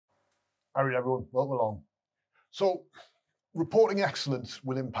All right, everyone, welcome along. So, reporting excellence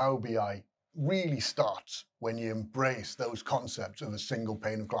within Power BI really starts when you embrace those concepts of a single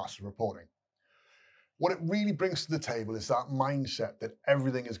pane of glass of reporting. What it really brings to the table is that mindset that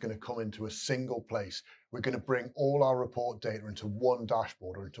everything is going to come into a single place. We're going to bring all our report data into one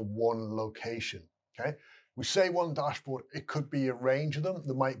dashboard or into one location. Okay. We say one dashboard, it could be a range of them.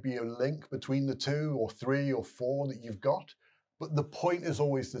 There might be a link between the 2 or 3 or 4 that you've got, but the point is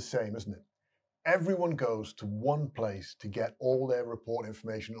always the same, isn't it? Everyone goes to one place to get all their report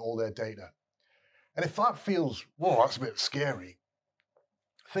information, all their data. And if that feels, whoa, that's a bit scary,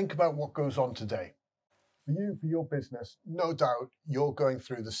 think about what goes on today. For you, for your business, no doubt you're going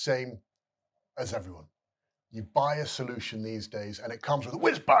through the same as everyone. You buy a solution these days and it comes with a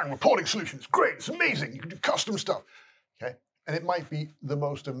whiz-bang reporting solution. It's great, it's amazing, you can do custom stuff. Okay? And it might be the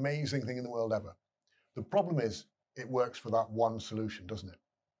most amazing thing in the world ever. The problem is it works for that one solution, doesn't it?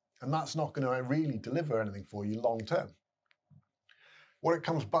 And that's not going to really deliver anything for you long term. What it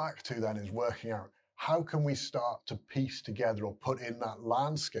comes back to then is working out how can we start to piece together or put in that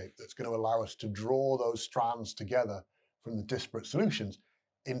landscape that's going to allow us to draw those strands together from the disparate solutions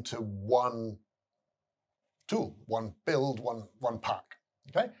into one tool, one build, one pack.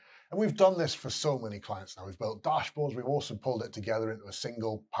 Okay? And we've done this for so many clients now. We've built dashboards. We've also pulled it together into a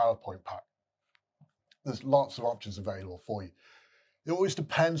single PowerPoint pack. There's lots of options available for you. It always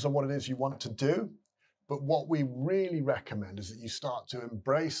depends on what it is you want to do, but what we really recommend is that you start to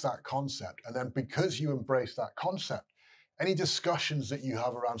embrace that concept, and then because you embrace that concept, any discussions that you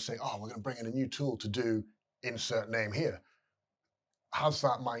have around saying, oh, we're going to bring in a new tool to do insert name here, has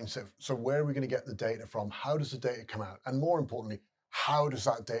that mindset. So where are we going to get the data from? How does the data come out? And more importantly, how does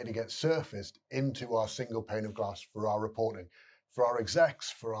that data get surfaced into our single pane of glass for our reporting, for our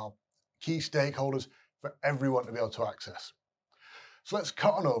execs, for our key stakeholders, for everyone to be able to access? So let's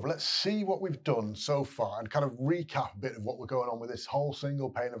cut on over, let's see what we've done so far and kind of recap a bit of what we're going on with this whole single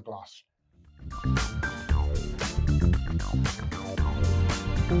pane of glass.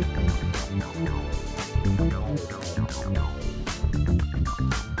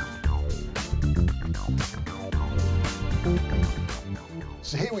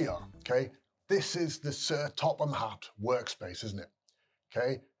 So here we are, okay? This is the Sir Topham Hatt workspace, isn't it?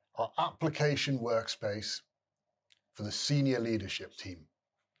 Okay, our application workspace for the senior leadership team.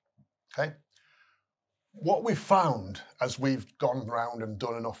 Okay. What we've found as we've gone around and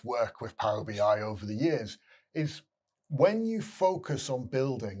done enough work with Power BI over the years is when you focus on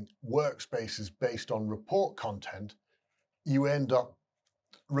building workspaces based on report content, you end up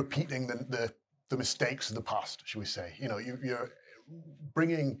repeating the mistakes of the past, shall we say. You know, you're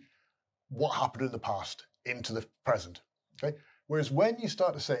bringing what happened in the past into the present. Okay. Whereas when you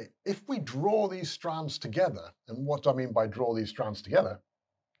start to say, if we draw these strands together, and what I mean by draw these strands together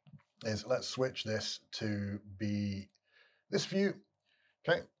is, let's switch this to be this view,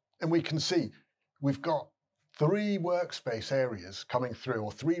 okay? And we can see we've got 3 workspace areas coming through,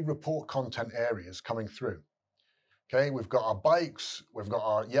 or 3 report content areas coming through, okay? We've got our bikes, we've got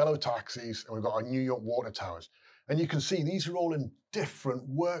our yellow taxis, and we've got our New York water towers. And you can see these are all in different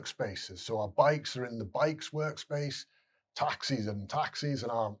workspaces. So our bikes are in the bikes workspace, taxis, and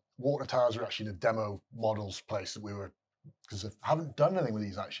our water towers are actually in a demo models place that we were, because I haven't done anything with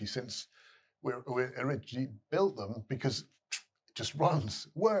these actually since we originally built them, because it just runs,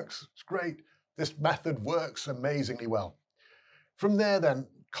 works, it's great. This method works amazingly well. From there then,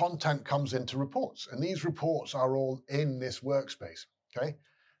 content comes into reports, and these reports are all in this workspace, okay?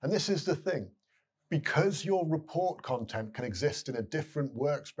 And this is the thing, because your report content can exist in a different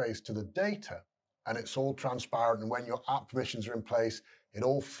workspace to the data, and it's all transparent, and when your app permissions are in place, it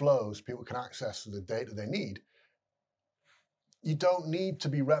all flows, people can access the data they need. You don't need to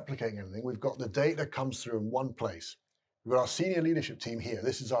be replicating anything. We've got the data comes through in one place. We've got our senior leadership team here.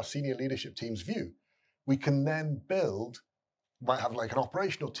 This is our senior leadership team's view. We can then build, might have like an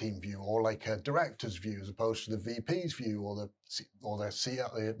operational team view, or like a director's view, as opposed to the VP's view, or the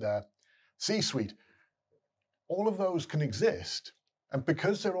C-suite. All of those can exist. And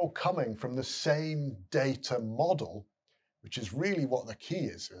because they're all coming from the same data model, which is really what the key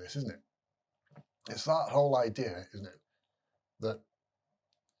is for this, isn't it? It's that whole idea, isn't it? That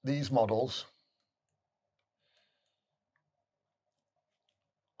these models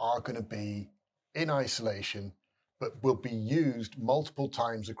are going to be in isolation, but will be used multiple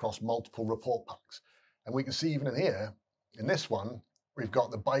times across multiple report packs. And we can see even in here, in this one, we've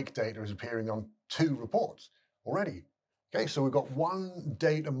got the bike data is appearing on 2 reports already. Okay, so we've got one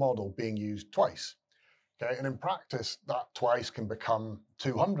data model being used twice. Okay, and in practice, that twice can become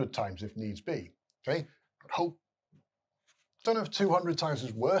 200 times if needs be. Okay, hope Don't know if 200 times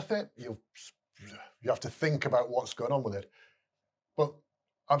is worth it. You have to think about what's going on with it. But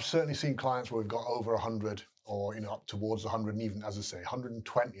I've certainly seen clients where we've got over 100 or up towards 100, and even, as I say,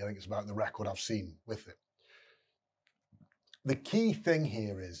 120, I think it's about the record I've seen with it. The key thing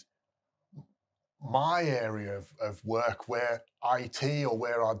here is my area of work where IT or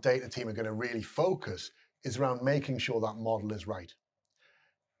where our data team are going to really focus is around making sure that model is right.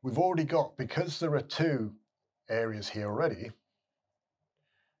 We've already got, because there are two areas here already.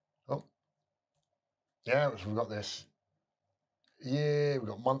 Oh, yeah, so we've got this year, we've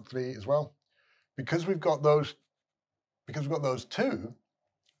got monthly as well. Because we've got those two,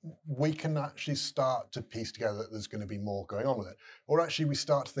 we can actually start to piece together that there's going to be more going on with it. Or actually we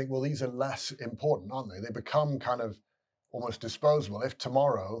start to think, well, these are less important, aren't they? They become kind of almost disposable. If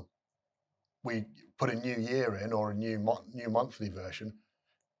tomorrow we put a new year in or a new monthly version,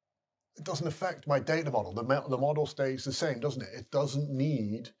 it doesn't affect my data model. The model stays the same, doesn't it? It doesn't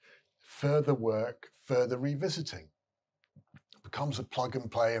need further work, further revisiting. It becomes a plug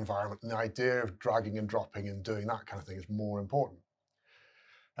and play environment, and the idea of dragging and dropping and doing that kind of thing is more important.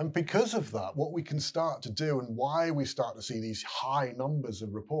 And because of that, what we can start to do, and why we start to see these high numbers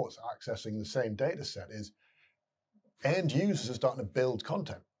of reports accessing the same data set, is end users are starting to build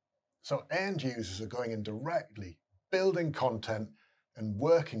content. So end users are going in directly, building content and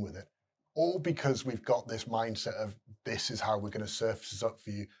working with it, all because we've got this mindset of this is how we're going to surface this up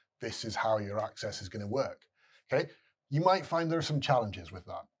for you. This is how your access is going to work. Okay. You might find there are some challenges with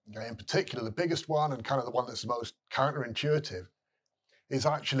that. Okay? In particular, the biggest one, and kind of the one that's the most counterintuitive, is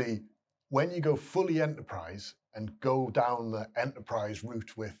actually when you go fully enterprise and go down the enterprise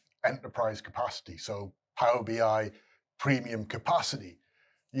route with enterprise capacity, so Power BI premium capacity,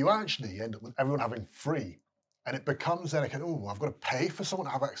 you actually end up with everyone having free. And it becomes then, oh, I've got to pay for someone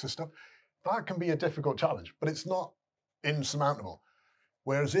to have access stuff. That can be a difficult challenge, but it's not insurmountable.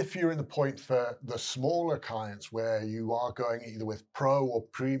 Whereas if you're in the point for the smaller clients where you are going either with pro or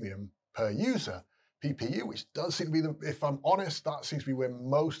premium per user, PPU, which does seem to be, if I'm honest, that seems to be where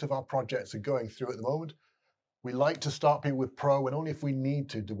most of our projects are going through at the moment. We like to start people with pro, and only if we need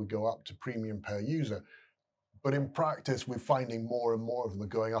to do we go up to premium per user. But in practice, we're finding more and more of them are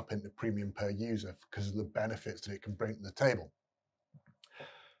going up into premium per user because of the benefits that it can bring to the table.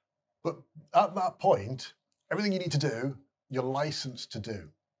 But at that point, everything you need to do, you're licensed to do.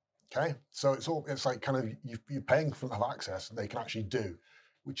 Okay, so it's like kind of you're paying for them to have access, and they can actually do,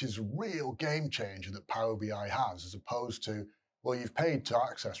 which is a real game changer that Power BI has, as opposed to, well, you've paid to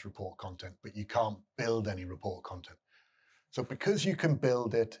access report content, but you can't build any report content. So because you can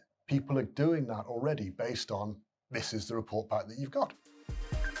build it, people are doing that already based on this is the report pack that you've got.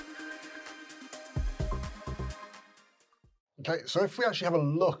 Okay, so if we actually have a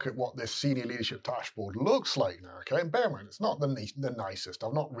look at what this senior leadership dashboard looks like now, okay, and bear in mind, it's not the nicest.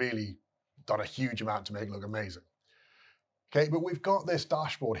 I've not really done a huge amount to make it look amazing. Okay, but we've got this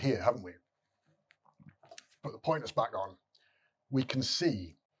dashboard here, haven't we? Put the pointers back on. We can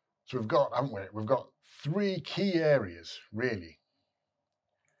see, so we've got, haven't we? We've got three key areas, really.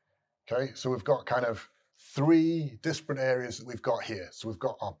 Okay, so we've got kind of three disparate areas that we've got here. So we've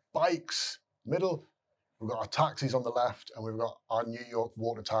got our bikes, middle, we've got our taxis on the left, and we've got our New York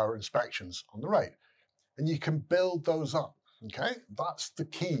water tower inspections on the right. And you can build those up, okay? That's the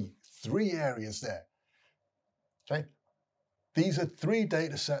key, three areas there, okay? These are three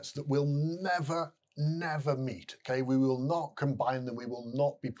data sets that will never meet, okay? We will not combine them, we will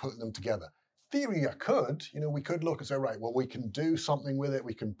not be putting them together. Theory, I could, we could look and say, right, well, we can do something with it.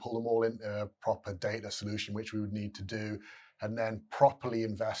 We can pull them all into a proper data solution, which we would need to do, and then properly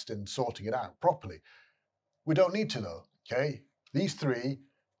invest in sorting it out properly. We don't need to though, okay? These three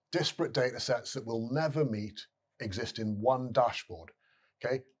disparate data sets that will never meet exist in one dashboard,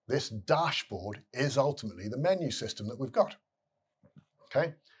 okay? This dashboard is ultimately the menu system that we've got,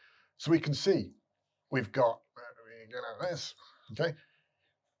 okay? So we can see we've got, get out of this, okay?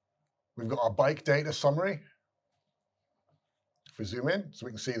 We've got our bike data summary. If we zoom in, so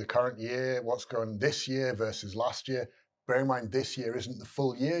we can see the current year, what's going this year versus last year. Bear in mind, this year isn't the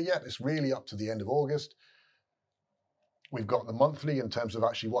full year yet. It's really up to the end of August. We've got the monthly in terms of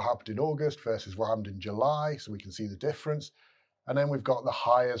actually what happened in August versus what happened in July, so we can see the difference. And then we've got the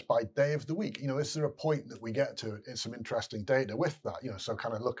hires by day of the week. Is there a point that we get to in some interesting data with that? So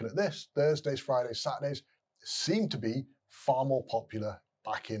kind of looking at this, Thursdays, Fridays, Saturdays seem to be far more popular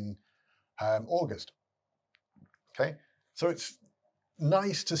back in August. Okay, so it's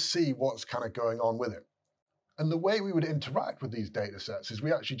nice to see what's kind of going on with it. And the way we would interact with these data sets is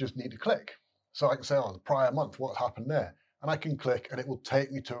we actually just need to click. So I can say, oh, the prior month, what happened there? And I can click and it will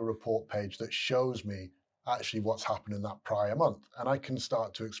take me to a report page that shows me actually what's happened in that prior month. And I can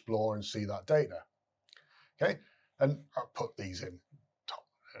start to explore and see that data. Okay, and I'll put these in top.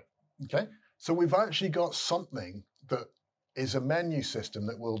 Okay, so we've actually got something that is a menu system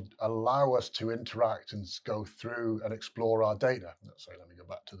that will allow us to interact and go through and explore our data. So let me go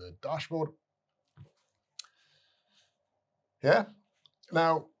back to the dashboard. Yeah,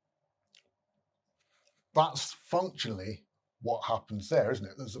 now that's functionally what happens there, isn't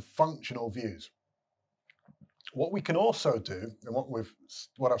it? There's the functional views. What we can also do, and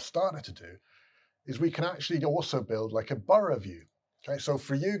what I've started to do, is we can actually also build like a borough view. Okay, so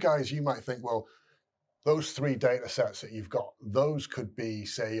for you guys, you might think, well, those 3 data sets that you've got, those could be,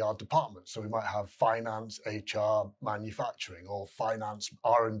 say, our departments. So we might have finance, HR, manufacturing, or finance,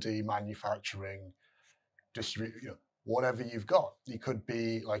 R&D, manufacturing, distribute, whatever you've got. You could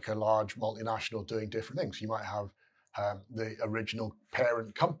be like a large multinational doing different things. You might have the original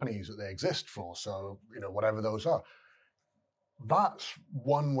parent companies that they exist for. So, whatever those are. That's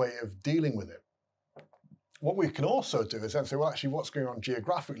one way of dealing with it. What we can also do is then say, well, actually, what's going on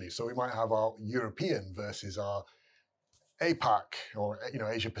geographically? So we might have our European versus our APAC or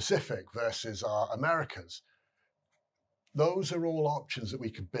Asia Pacific versus our Americas. Those are all options that we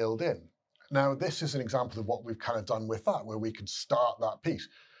could build in. Now, this is an example of what we've kind of done with that, where we could start that piece.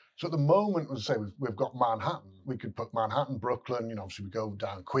 So at the moment, as I say, we've got Manhattan. We could put Manhattan, Brooklyn, obviously we go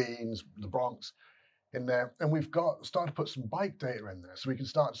down Queens, the Bronx in there, and we've started to put some bike data in there. So we can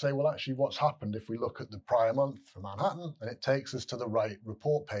start to say, well, actually, what's happened if we look at the prior month for Manhattan, and it takes us to the right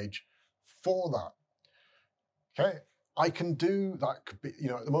report page for that. Okay, I can do that. Could be,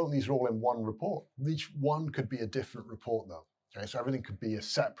 at the moment, these are all in one report. Each one could be a different report, though. Okay, so everything could be a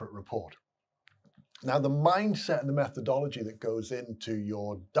separate report. Now, the mindset and the methodology that goes into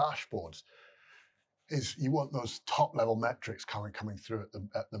your dashboards is you want those top level metrics coming through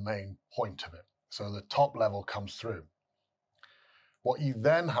at the main point of it. So the top level comes through. What you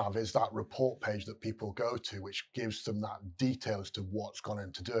then have is that report page that people go to, which gives them that detail as to what's gone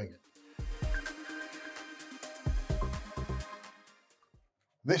into doing it.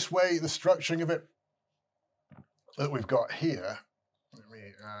 This way, the structuring of it that we've got here,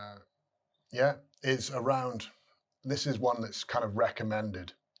 is around, this is one that's kind of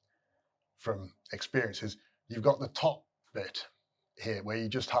recommended from experiences. You've got the top bit here where you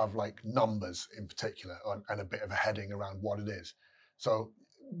just have like numbers in particular and a bit of a heading around what it is. So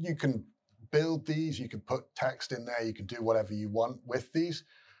you can build these, you can put text in there, you can do whatever you want with these.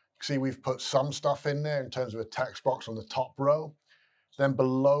 See, we've put some stuff in there in terms of a text box on the top row. Then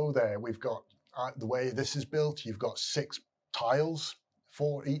below there, we've got, the way this is built, you've got 6 tiles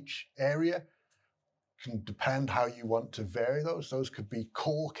for each area. Can depend how you want to vary those. Those could be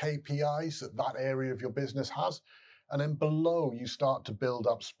core KPIs that area of your business has. And then below, you start to build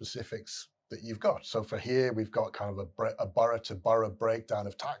up specifics that you've got. So for here, we've got kind of a borough to borough breakdown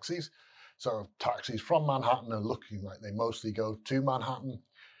of taxis. So taxis from Manhattan are looking like they mostly go to Manhattan.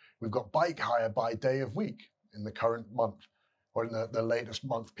 We've got bike hire by day of week in the current month, or in the latest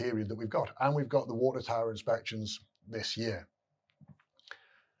month period that we've got. And we've got the water tower inspections this year.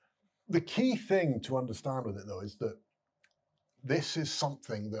 The key thing to understand with it, though, is that this is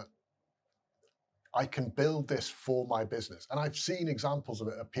something that I can build this for my business. And I've seen examples of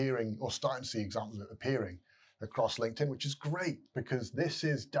it appearing, or starting to see examples of it appearing across LinkedIn, which is great because this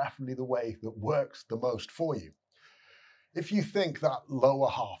is definitely the way that works the most for you. If you think that lower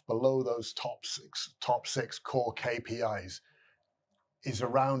half, below those top six core KPIs, is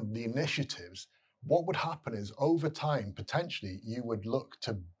around the initiatives, what would happen is over time, potentially, you would look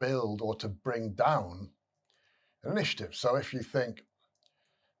to build or to bring down an initiative. So if you think,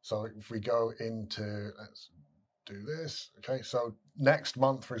 so if we go into, let's do this. Okay, so next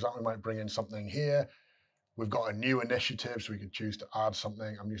month, for example, we might bring in something here. We've got a new initiative, so we could choose to add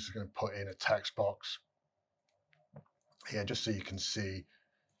something. I'm just going to put in a text box here, just so you can see.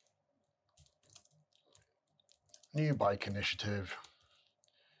 New bike initiative.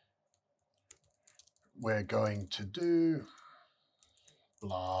 We're going to do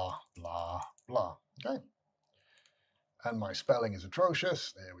blah, blah, blah. Okay. And my spelling is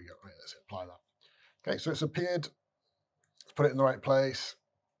atrocious. There we go. Right, let's apply that. Okay, so it's appeared. Let's put it in the right place.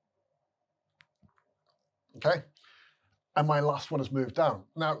 Okay. And my last one has moved down.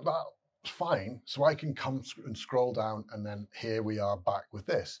 Now that's fine. So I can come and scroll down, and then here we are back with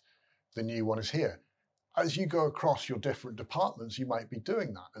this. The new one is here. As you go across your different departments, you might be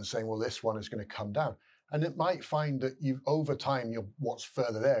doing that and saying, well, this one is going to come down. And it might find that over time, what's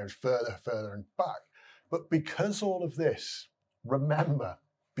further there is further and back. But because all of this, remember,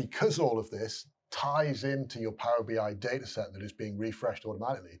 because all of this ties into your Power BI data set that is being refreshed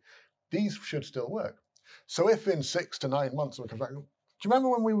automatically, these should still work. So if in 6 to 9 months we come back, do you remember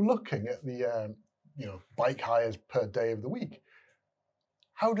when we were looking at the bike hires per day of the week?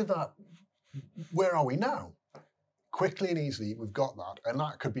 How did that? Where are we now? Quickly and easily, we've got that, and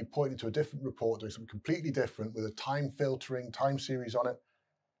that could be pointing to a different report, doing something completely different with a time filtering, time series on it.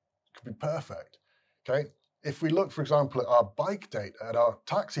 It could be perfect. Okay. If we look, for example, at our bike data, at our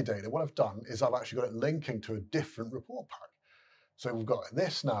taxi data, what I've done is I've actually got it linking to a different report pack. So we've got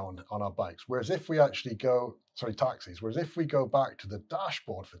this now on our bikes. Whereas if we actually go, taxis. Whereas if we go back to the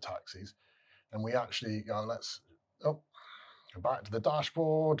dashboard for taxis, and we actually go, go back to the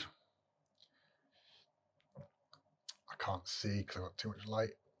dashboard. I can't see because I've got too much light.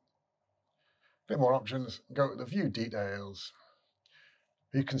 A bit more options. Go to the view details.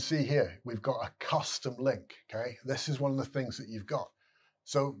 You can see here, we've got a custom link, okay? This is one of the things that you've got.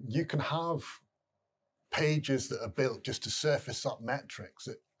 So you can have pages that are built just to surface up metrics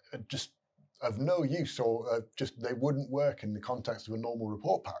that are just of no use, or they wouldn't work in the context of a normal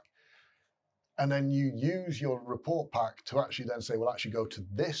report pack. And then you use your report pack to actually then say, well, actually go to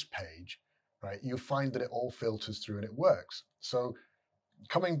this page, right? You find that it all filters through and it works. So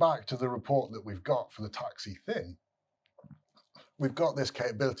coming back to the report that we've got for the taxi thing, we've got this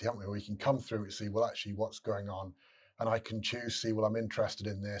capability, haven't we? Where we can come through and see, well, actually what's going on. And I can choose, see, well, I'm interested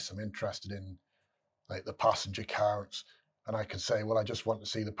in this. I'm interested in like the passenger counts. And I can say, well, I just want to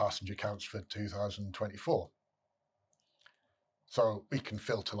see the passenger counts for 2024. So we can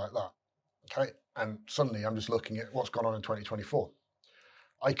filter like that. Okay, and suddenly I'm just looking at what's gone on in 2024.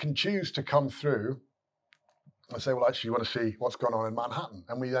 I can choose to come through and say, well, actually, you want to see what's gone on in Manhattan.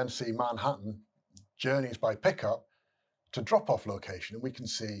 And we then see Manhattan journeys by pickup to drop-off location. And we can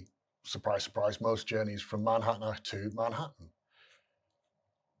see, surprise, surprise, most journeys from Manhattan to Manhattan.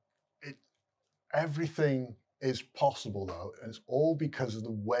 Everything is possible, though, and it's all because of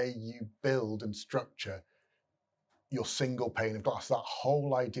the way you build and structure your single pane of glass. That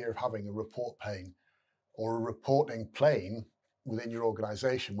whole idea of having a report pane or a reporting plane within your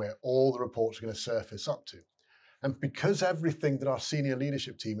organization where all the reports are going to surface up to. And because everything that our senior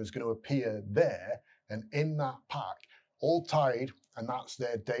leadership team is going to appear there and in that pack, all tied, and that's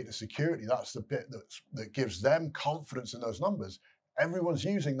their data security, that's the bit that gives them confidence in those numbers. Everyone's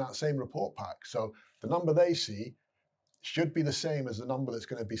using that same report pack. So the number they see should be the same as the number that's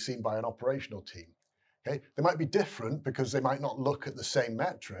going to be seen by an operational team. Okay, they might be different because they might not look at the same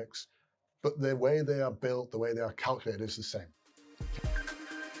metrics, but the way they are built, the way they are calculated is the same.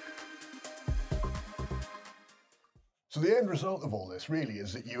 So the end result of all this really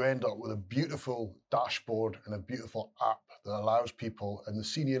is that you end up with a beautiful dashboard and a beautiful app that allows people, and the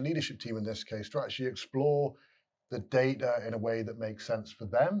senior leadership team in this case, to actually explore the data in a way that makes sense for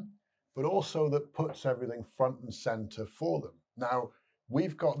them, but also that puts everything front and center for them. Now,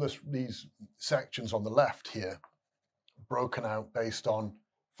 we've got these sections on the left here broken out based on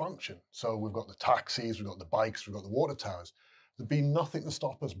function. So we've got the taxis, we've got the bikes, we've got the water towers. There'd be nothing to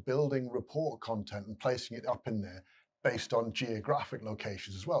stop us building report content and placing it up in there based on geographic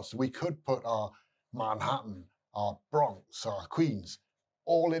locations as well. So we could put our Manhattan, our Bronx, our Queens,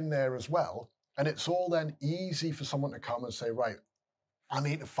 all in there as well. And it's all then easy for someone to come and say, right, I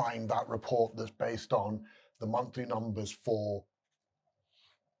need to find that report that's based on the monthly numbers for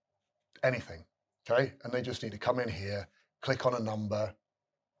anything, okay? And they just need to come in here, click on a number,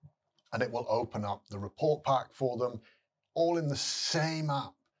 and it will open up the report pack for them, all in the same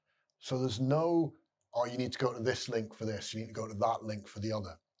app. So there's no, oh, you need to go to this link for this, you need to go to that link for the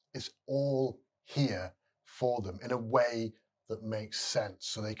other. It's all here for them in a way that makes sense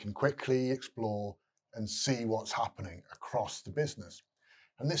so they can quickly explore and see what's happening across the business.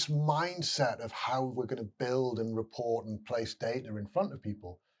 And this mindset of how we're going to build and report and place data in front of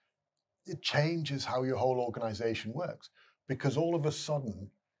people, it changes how your whole organization works, because all of a sudden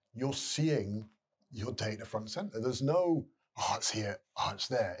you're seeing your data front and center. There's no, oh, it's here, oh, it's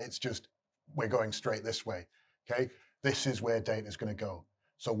there. It's just, we're going straight this way, okay? This is where data is going to go.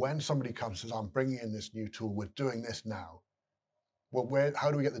 So when somebody comes and says, I'm bringing in this new tool, we're doing this now. Well, how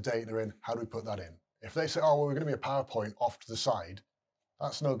do we get the data in? How do we put that in? If they say, oh, well, we're going to be a PowerPoint off to the side,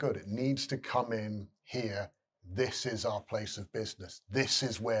 that's no good. It needs to come in here. This is our place of business. This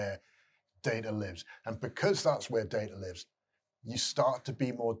is where data lives. And because that's where data lives, you start to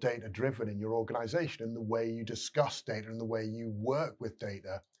be more data driven in your organization, and the way you discuss data and the way you work with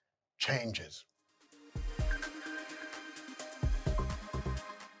data changes.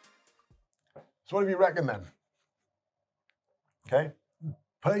 So what do you reckon then? Okay,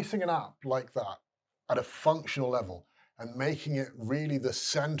 placing an app like that at a functional level and making it really the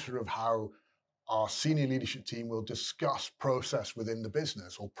center of how our senior leadership team will discuss process within the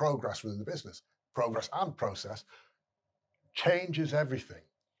business or progress within the business. progress and process, changes everything.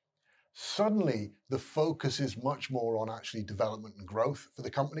 Suddenly, the focus is much more on actually development and growth for the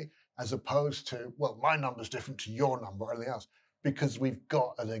company, as opposed to, well, my number's different to your number or anything else, because we've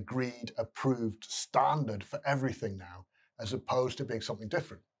got an agreed, approved standard for everything now, as opposed to being something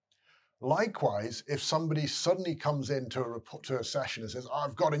different. Likewise, if somebody suddenly comes into a session and says, oh,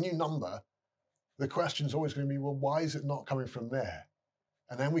 I've got a new number, the question is always going to be, well, why is it not coming from there?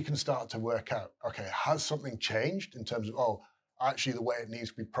 And then we can start to work out, okay, has something changed in terms of, oh, actually the way it needs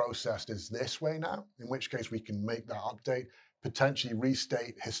to be processed is this way now, in which case we can make that update, potentially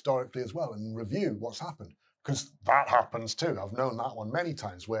restate historically as well and review what's happened. Because that happens too. I've known that one many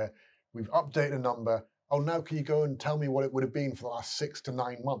times where we've updated a number. Oh, now can you go and tell me what it would have been for the last 6 to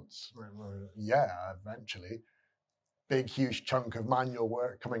 9 months? Yeah, eventually. Big, huge chunk of manual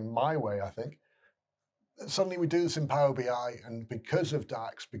work coming my way, I think. Suddenly we do this in Power BI, and because of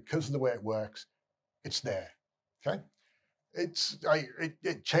DAX, because of the way it works, it's there, okay?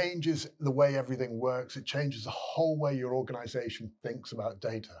 It changes the way everything works. It changes the whole way your organization thinks about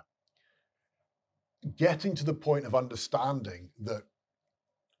data. Getting to the point of understanding that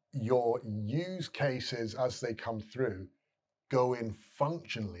your use cases as they come through go in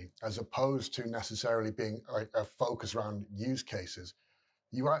functionally, as opposed to necessarily being a focus around use cases,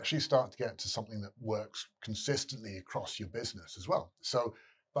 you actually start to get to something that works consistently across your business as well. So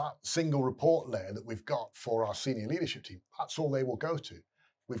that single report layer that we've got for our senior leadership team, that's all they will go to.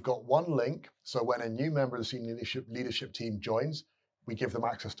 We've got one link, so when a new member of the senior leadership team joins, we give them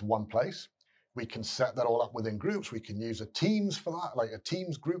access to one place. We can set that all up within groups. We can use a Teams for that, like a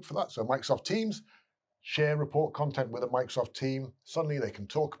Teams group for that. So Microsoft Teams, share report content with a Microsoft team. Suddenly they can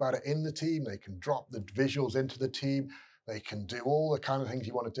talk about it in the team. They can drop the visuals into the team. They can do all the kind of things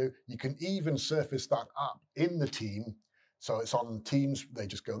you want to do. You can even surface that app in the team. So it's on Teams. They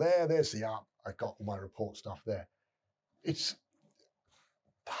just go there. There's the app. I've got all my report stuff there. It's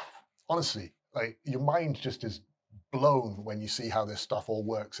honestly, like your mind just is blown when you see how this stuff all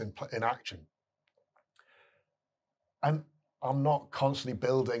works in action. And I'm not constantly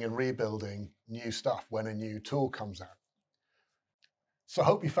building and rebuilding new stuff when a new tool comes out. So I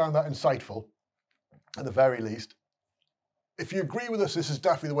hope you found that insightful, at the very least. If you agree with us, this is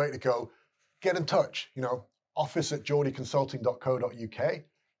definitely the way to go. Get in touch, office@geordieconsulting.co.uk.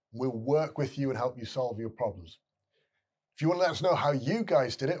 We'll work with you and help you solve your problems. If you want to let us know how you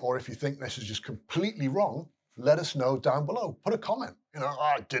guys did it, or if you think this is just completely wrong, let us know down below. Put a comment.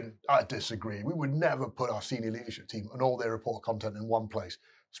 I disagree. We would never put our senior leadership team and all their report content in one place.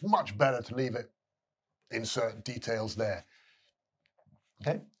 It's much better to leave it, insert details there.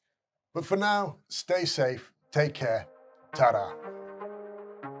 Okay? But for now, stay safe, take care, ta-da.